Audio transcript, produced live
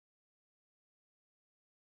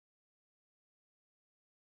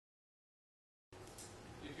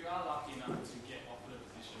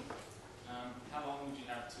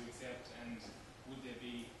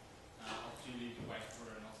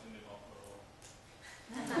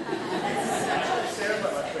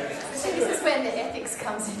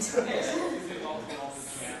comes into it.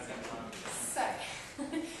 So,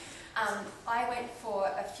 I went for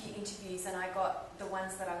a few interviews and I got the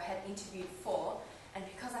ones that I had interviewed for, and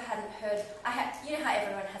because I hadn't heard, you know how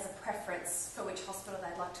everyone has a preference for which hospital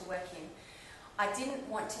they'd like to work in. I didn't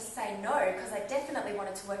want to say no because I definitely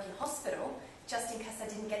wanted to work in hospital, just in case I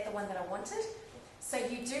didn't get the one that I wanted. So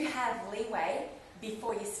you do have leeway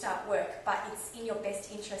before you start work, but it's in your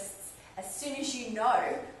best interests. As soon as you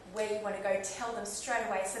know where you want to go, tell them straight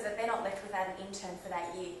away so that they're not left without an intern for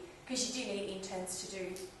that year, because you do need interns to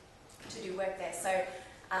do work there. So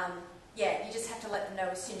yeah, you just have to let them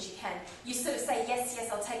know as soon as you can. You sort of say yes,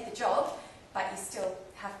 yes, I'll take the job, but you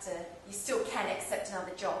still can accept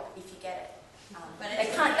another job if you get it. But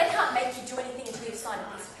they can't make you do anything until you sign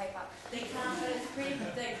a piece of paper. They can't, but it's pretty.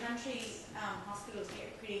 The country hospitals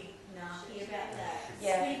get pretty nasty about that.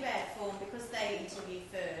 It's pretty bad form because they interview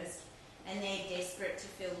first and they're desperate to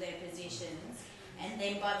fill their positions. And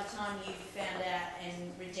then by the time you've found out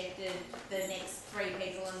and rejected, the next 3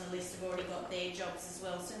 people on the list have already got their jobs as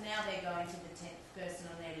well. So now they're going to the 10th person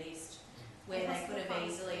on their list, where they could have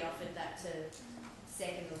easily offered that to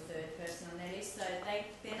 2nd or 3rd person on their list. So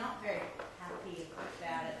they're not very happy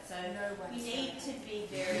about it. So you need to be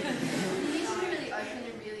very... You need to be really open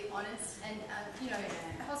and really honest. And, you know,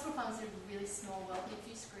 a hospital pharmacy is a really small world. If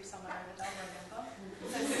you screw someone over, they'll remember.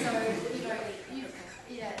 So you know,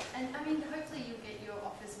 yeah. And, I mean, hopefully you'll get your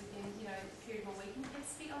offers within, you know, a period of a week. And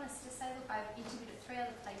just be honest. Just say, look, I've interviewed at 3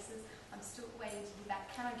 other places. I'm still waiting to hear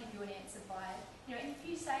back. Can I give you an answer by... You know, and if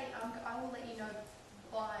you say, I will let you know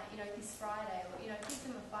by, you know, this Friday, or, you know, give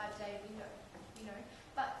them a 5-day window, you know.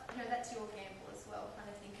 But, you know, that's your gamble as well,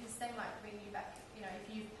 kind of thing, because they might bring you back, you know,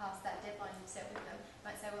 if you've passed that deadline you've set with them,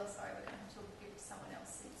 might say, well, sorry, we're going to have to give it to someone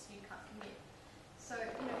else since you can't commit. So,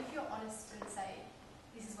 you know, if you're honest and say,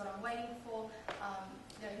 this is what I'm waiting for,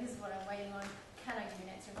 you know, this is what I'm waiting on, can I give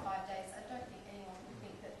you an answer in 5 days? I don't think anyone would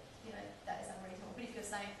think that, you know, that is unreasonable. But if you're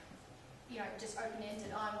saying, you know, just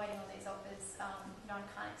open-ended, I'm waiting on these offers, no, I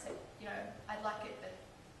can't accept, you know, I'd like it, but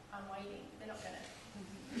I'm waiting, they're not going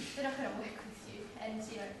to work with you. And,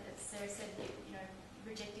 you know, as Sarah said, you know,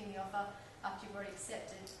 rejecting the offer after you've already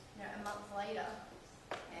accepted, you know, a month later,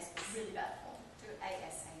 it's really bad form. Do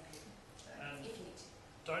ASAP. So, if you need to.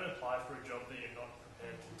 Don't apply for a job that you're not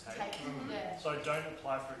prepared to take. Yeah. So don't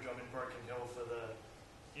apply for a job in Broken Hill for the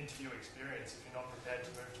interview experience if you're not prepared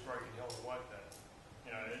to move to Broken Hill and work there.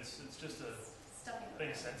 You know, it's just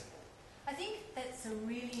being sensible. I think that's a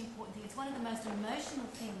really important thing. It's one of the most emotional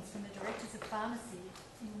things from the directors of pharmacy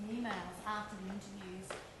in the emails after the interviews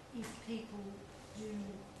if people do,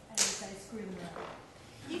 as you say, screw them around.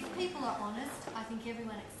 If people are honest, I think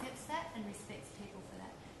everyone accepts that and respects people for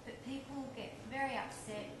that. But people get very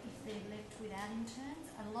upset if they're left without interns.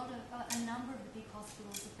 A number of the big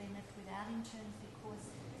hospitals have been left without interns because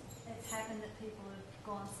it's happened that people have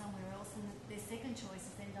gone somewhere else and their second choice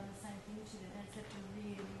has then done the same thing to them, and it's left a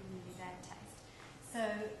really, really bad taste. So,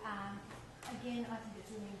 again, I think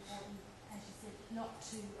it's really important, as you said, not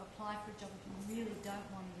to apply for a job if you really don't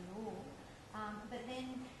want it at all. But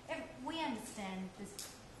then we understand the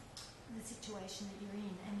situation that you're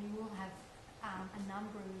in, and you will have a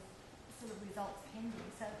number of sort of results pending.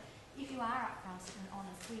 So if you are upfront and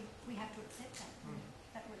honest, we have to accept that.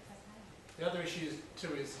 That works okay. The other issue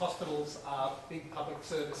too is hospitals are big public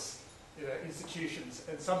service, you know, institutions,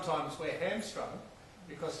 and sometimes we're hamstrung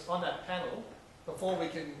because on that panel, before we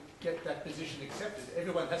can get that position accepted,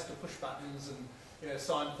 everyone has to push buttons and, you know,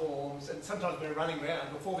 sign forms, and sometimes we're running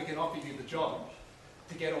around before we can offer you the job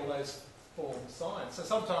to get all those forms signed. So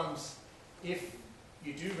sometimes if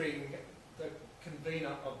you do ring the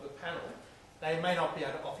convener of the panel, they may not be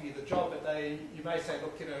able to offer you the job, but you may say,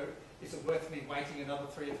 look, you know, is it worth me waiting another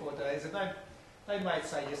 3 or 4 days? And they may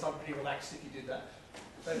say, yes, I'm pretty relaxed if you did that.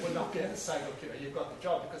 They would not be able to say, look, you know, you've got the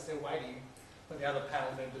job, because they're waiting for the other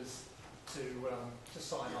panel members to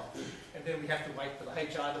sign off. And then we have to wait for the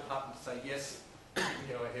HR department to say, yes, you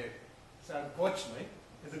can go ahead. So unfortunately,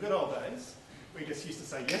 in the good old days, we just used to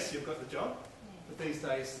say, yes, you've got the job. But these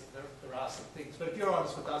days, there are some things. But if you're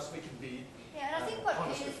honest with us, we can be yeah, and I think what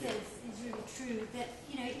honest Peter with you. says is really true, that,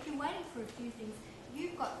 you know, if you're waiting for a few things,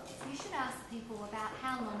 you should ask people about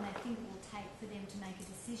how long they think it will take for them to make a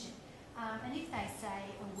decision. And if they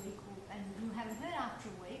say a week and you haven't heard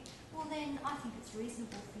after a week, well then I think it's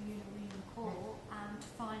reasonable for you to ring and call to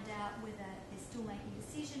find out whether they're still making a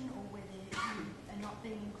decision or whether you are not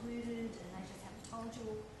being included and they just haven't told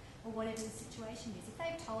you, or whatever the situation is. If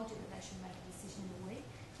they've told you that they should make a decision in a week,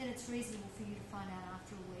 then it's reasonable for you to find out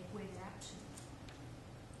after a week where they're up to.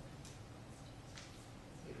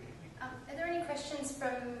 Are there any questions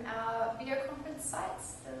from our video conference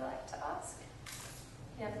sites that I'd like to ask?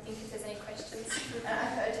 Yeah, I think if there's any questions.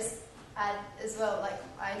 I just add as well, like,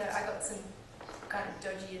 I know I got some kind of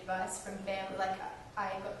dodgy advice from family. Like,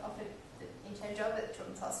 I got offered the intern job at the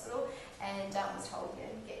Children's Hospital and was told, you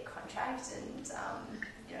know, get a contract, and,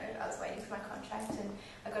 you know, I was waiting for my contract, and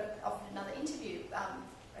I got offered another interview,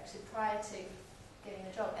 actually prior to getting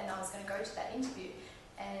the job, and I was going to go to that interview.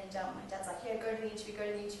 And my dad's like, yeah, go to the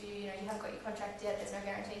interview, you know, you haven't got your contract yet, there's no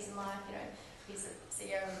guarantees in life, you know. He's the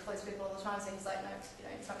CEO and employs people all the time, so he's like, no, you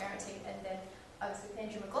know, it's not guaranteed. And then I was with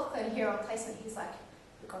Andrew McLaughlin here on placement, he's like,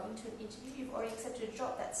 you're going to an interview, you've already accepted a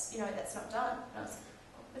job, that's, you know, that's not done. And I was like,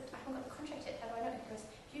 oh, but I haven't got the contract yet, how do I know? He goes,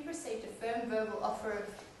 if you've received a firm verbal offer of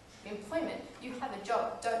employment, you have a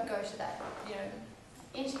job, don't go to that, you know,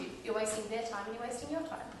 interview. You're wasting their time and you're wasting your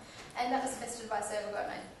time. And that was the best advice I ever got,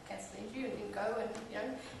 and I cancelled the interview and didn't go, and, you know,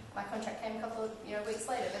 my contract came a couple of, you know, weeks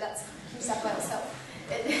later, but that's New South Wales health.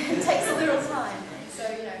 It takes a little time. So,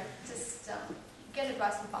 you know, just get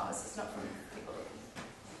advice from pharmacists, not from people.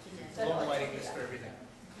 Long waiting list for everything.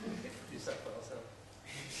 New South Wales health.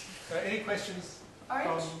 Any questions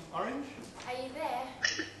Orange? from Orange? Are you there?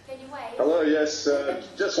 Can you wait? Hello, yes.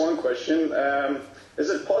 Just one question. Is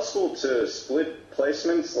it possible to split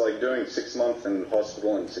placements, like doing 6 months in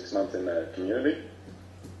hospital and 6 months in the community?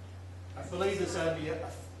 I believe there's only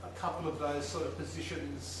a couple of those sort of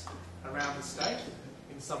positions around the state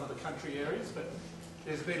in some of the country areas, but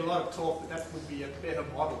there's been a lot of talk that would be a better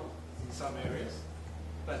model in some areas.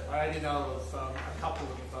 But I only know of a couple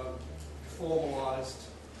of formalised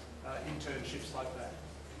internships like that.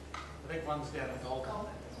 I think one's down in Gold and Wagga.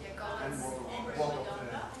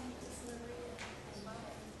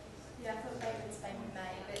 Yeah, I thought they were in Spain in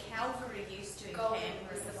May, but Calvary used to in Golden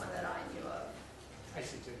Canberra. was the one that I knew of.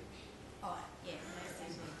 ACT. Oh, yeah, no,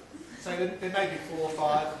 thank you. So there may be 4 or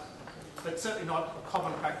 5, but certainly not a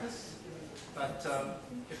common practice. But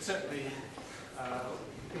it certainly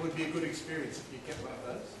it would be a good experience if you get one of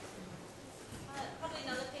those. Probably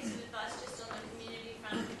another piece of advice just on the community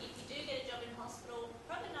front. If you do get a job in hospital,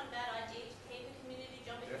 probably not a bad idea to keep a community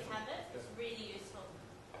job if you have it. It's really useful.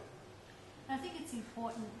 And I think it's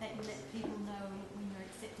important that you let people know when you're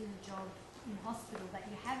accepting a job in hospital that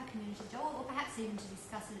you have a community job, or perhaps even to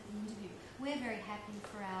discuss it at the interview. We're very happy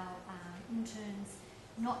for our interns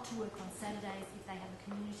not to work on Saturdays if they have a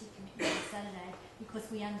community commitment on Saturday,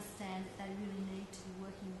 because we understand that they really need to be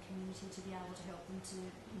working in the community to be able to help them to,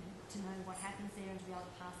 you know, to know what happens there and to be able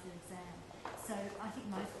to pass their exam. So I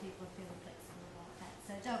think most people are fairly flexible about that.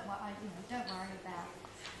 So don't worry about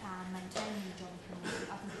maintaining your job in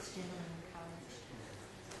community. I think it's generally encouraged.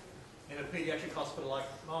 In a paediatric hospital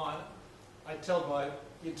like mine, I tell my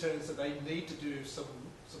interns that they need to do some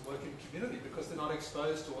work in community because they're not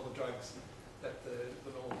exposed to all the drugs that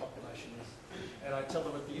the normal population is. And I tell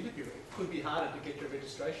them at the interview, it could be harder to get your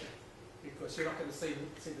registration because you're not going to see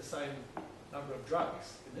the same number of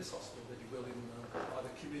drugs in this hospital that you will in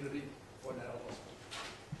either community or an adult hospital.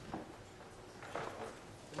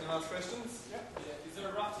 Any last questions? Yeah. Is there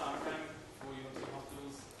a rough time frame for you into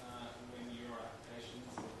hospitals when your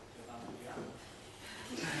applications get done with you?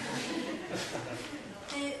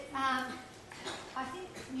 I think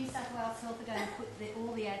New South Wales Health are going to put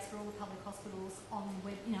all the ads for all the public hospitals on the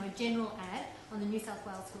web, you know, a general ad on the New South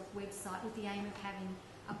Wales Health website with the aim of having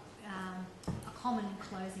a common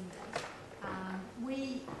closing date.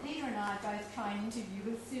 Peter and I both try and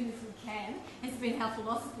interview as soon as we can. It's been our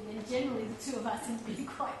philosophy, and generally the two of us interview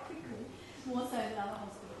quite quickly, more so than other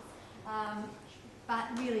hospitals.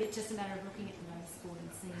 But really, it's just a matter of looking at the notice board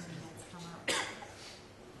and seeing when that's come up.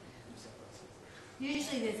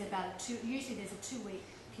 Usually there's a 2-week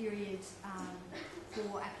period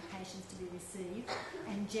for applications to be received,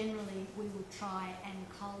 and generally we will try and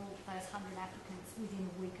cull those 100 applicants within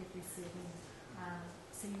a week of receiving.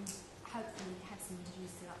 So you hopefully have some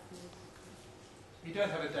interviews set up for you. We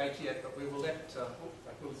don't have a date yet, but we will let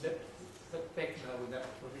Beck know when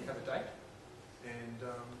we have a date, and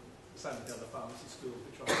the same with the other pharmacy schools.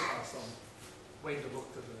 We try to pass on when to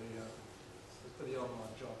look for the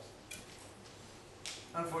online jobs.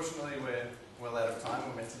 Unfortunately, we're well out of time.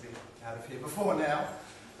 We're meant to be out of here before now.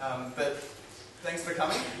 But thanks for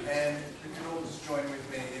coming, and you can all just join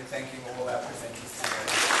with me in thanking all our presenters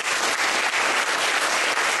today.